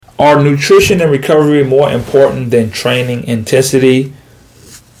Are nutrition and recovery more important than training intensity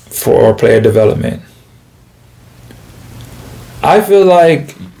for player development? I feel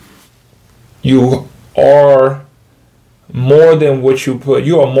like you are more than what you put.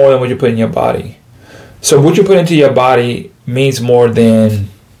 You are more than what you put in your body. So what you put into your body means more than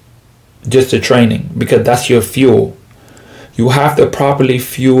just the training, because that's your fuel. You have to properly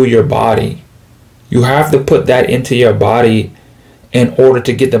fuel your body. You have to put that into your body in order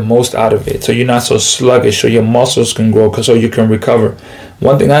to get the most out of it, so you're not so sluggish, so your muscles can grow, so you can recover.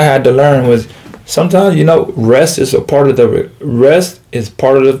 One thing I had to learn was sometimes, rest is part of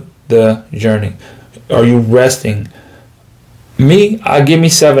the journey. Are you resting? I give me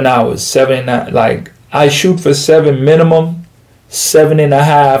 7 hours, 7.5. Like, I shoot for 7 minimum,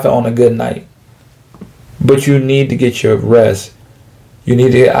 7.5 on a good night. But you need to get your rest. I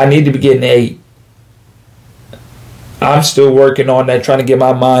need to be getting 8. I'm still working on that, trying to get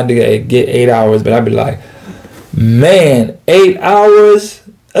my mind to get 8 hours. But I'd be like, man, 8 hours?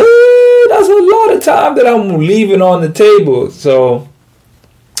 That's a lot of time that I'm leaving on the table. So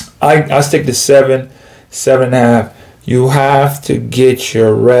I stick to 7, 7.5. You have to get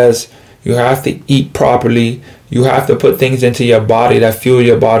your rest. You have to eat properly. You have to put things into your body that fuel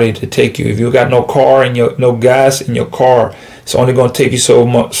your body to take you. If you got no gas in your car, it's only going to take you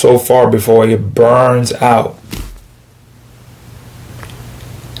so far before it burns out.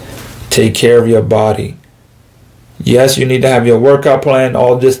 Take care of your body. Yes, you need to have your workout plan,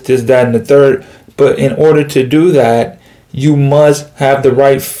 all this, that, and the third. But in order to do that, you must have the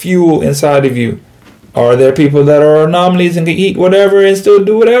right fuel inside of you. Are there people that are anomalies and can eat whatever and still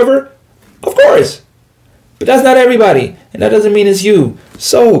do whatever? Of course. But that's not everybody. And that doesn't mean it's you.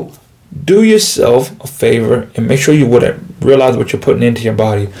 So do yourself a favor and make sure you realize what you're putting into your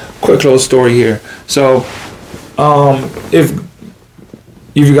body. Quick little story here. So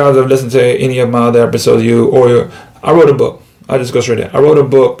if you guys have listened to any of my other episodes, I wrote a book. I'll just go straight there. I wrote a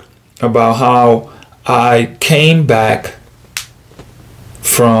book about how I came back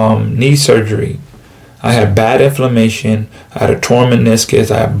from knee surgery. I had bad inflammation. I had a torn meniscus.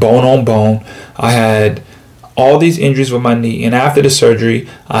 I had bone on bone. I had all these injuries with my knee. And after the surgery,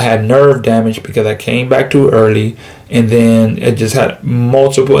 I had nerve damage because I came back too early. And then it just had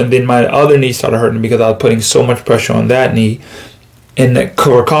multiple. And then my other knee started hurting because I was putting so much pressure on that knee. And that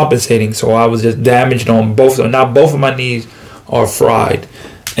were compensating. So I was just damaged on both of them. Now both of my knees are fried.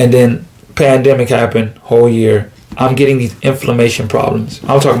 And then pandemic happened, whole year. I'm getting these inflammation problems.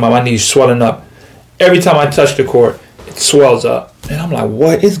 I'm talking about my knees swelling up. Every time I touch the court, it swells up. And I'm like,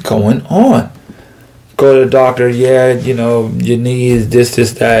 what is going on? Go to the doctor. Yeah, your knee is this,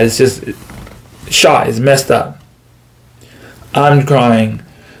 that. It's just shot. It's messed up. I'm crying.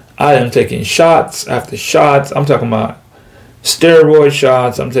 I am taking shots after shots. I'm talking about steroid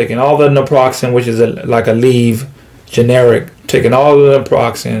shots. I'm taking all the naproxen, which is like a leave, generic. Taking all the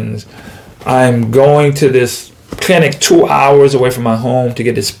naproxens. I'm going to this clinic 2 hours away from my home to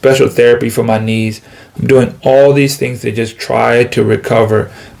get this special therapy for my knees. I'm doing all these things to just try to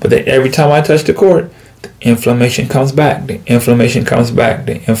recover. But then every time I touch the court, the inflammation comes back. The inflammation comes back.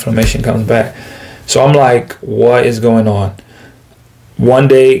 The inflammation comes back. So I'm like, what is going on? One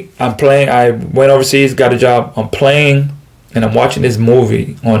day I'm playing. I went overseas, got a job. I'm playing. And I'm watching this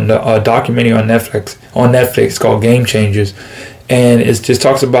movie a documentary on Netflix called Game Changers. And it just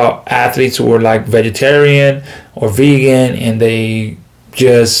talks about athletes who are like vegetarian or vegan and they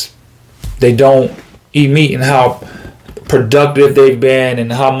don't eat meat, and how productive they've been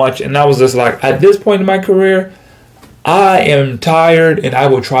and how much. And I was just like, at this point in my career, I am tired and I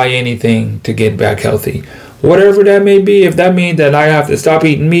will try anything to get back healthy. Whatever that may be, if that means that I have to stop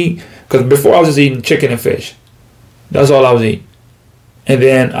eating meat, because before I was just eating chicken and fish. That's all I was eating. And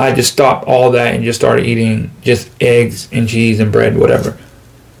then I just stopped all that and just started eating just eggs and cheese and bread, whatever.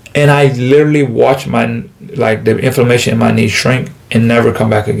 And I literally watched the inflammation in my knee shrink and never come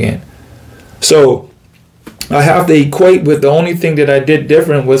back again. So I have to equate with the only thing that I did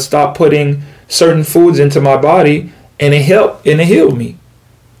different was stop putting certain foods into my body, and it helped and it healed me.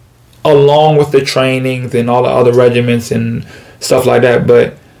 Along with the trainings and all the other regimens and stuff like that.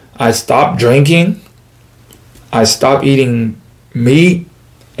 But I stopped drinking. I stopped eating meat,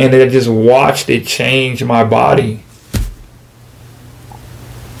 and then I just watched it change my body.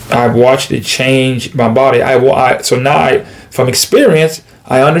 I watched it change my body. So now, from experience,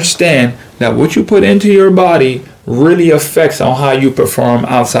 I understand that what you put into your body really affects on how you perform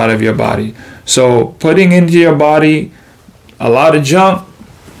outside of your body. So putting into your body a lot of junk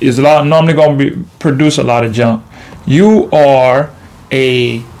is normally going to produce a lot of junk. You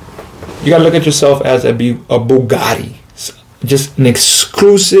got to look at yourself as a Bugatti. Just an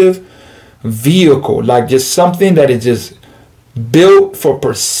exclusive vehicle, like just something that is just built for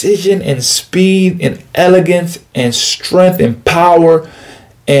precision and speed and elegance and strength and power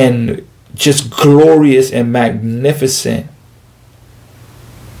and just glorious and magnificent.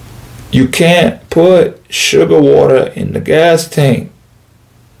 You can't put sugar water in the gas tank.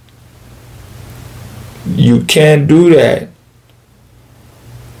 You can't do that.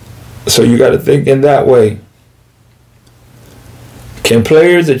 So you got to think in that way. Can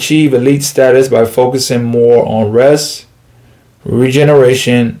players achieve elite status by focusing more on rest,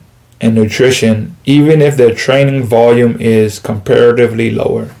 regeneration, and nutrition, even if their training volume is comparatively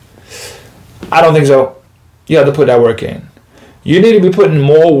lower? I don't think so. You have to put that work in. You need to be putting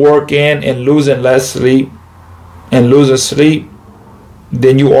more work in and losing less sleep and losing sleep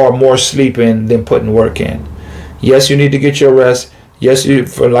than you are more sleeping than putting work in. Yes, you need to get your rest. Yes,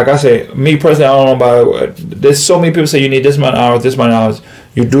 like I say, me personally, I don't know about, there's so many people say you need this amount of hours, this amount of hours.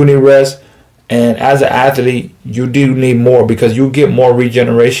 You do need rest. And as an athlete, you do need more because you get more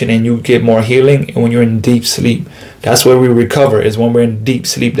regeneration and you get more healing when you're in deep sleep. That's where we recover, is when we're in deep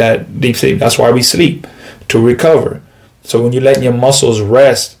sleep. That's why we sleep, to recover. So when you're letting your muscles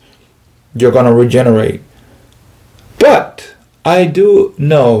rest, you're going to regenerate. But I do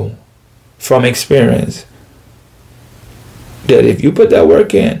know from experience that if you put that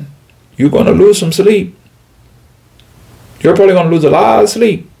work in, you're going to lose some sleep. You're probably going to lose a lot of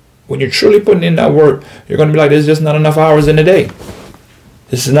sleep. When you're truly putting in that work, you're going to be like, there's just not enough hours in the day.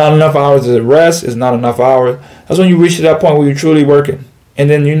 This is not enough hours of rest. It's not enough hours. That's when you reach to that point where you're truly working. And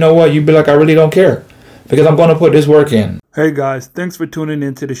then you know what? You'd be like, I really don't care because I'm going to put this work in. Hey guys, thanks for tuning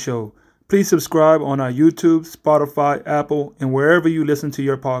into the show. Please subscribe on our YouTube, Spotify, Apple, and wherever you listen to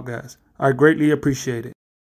your podcast. I greatly appreciate it.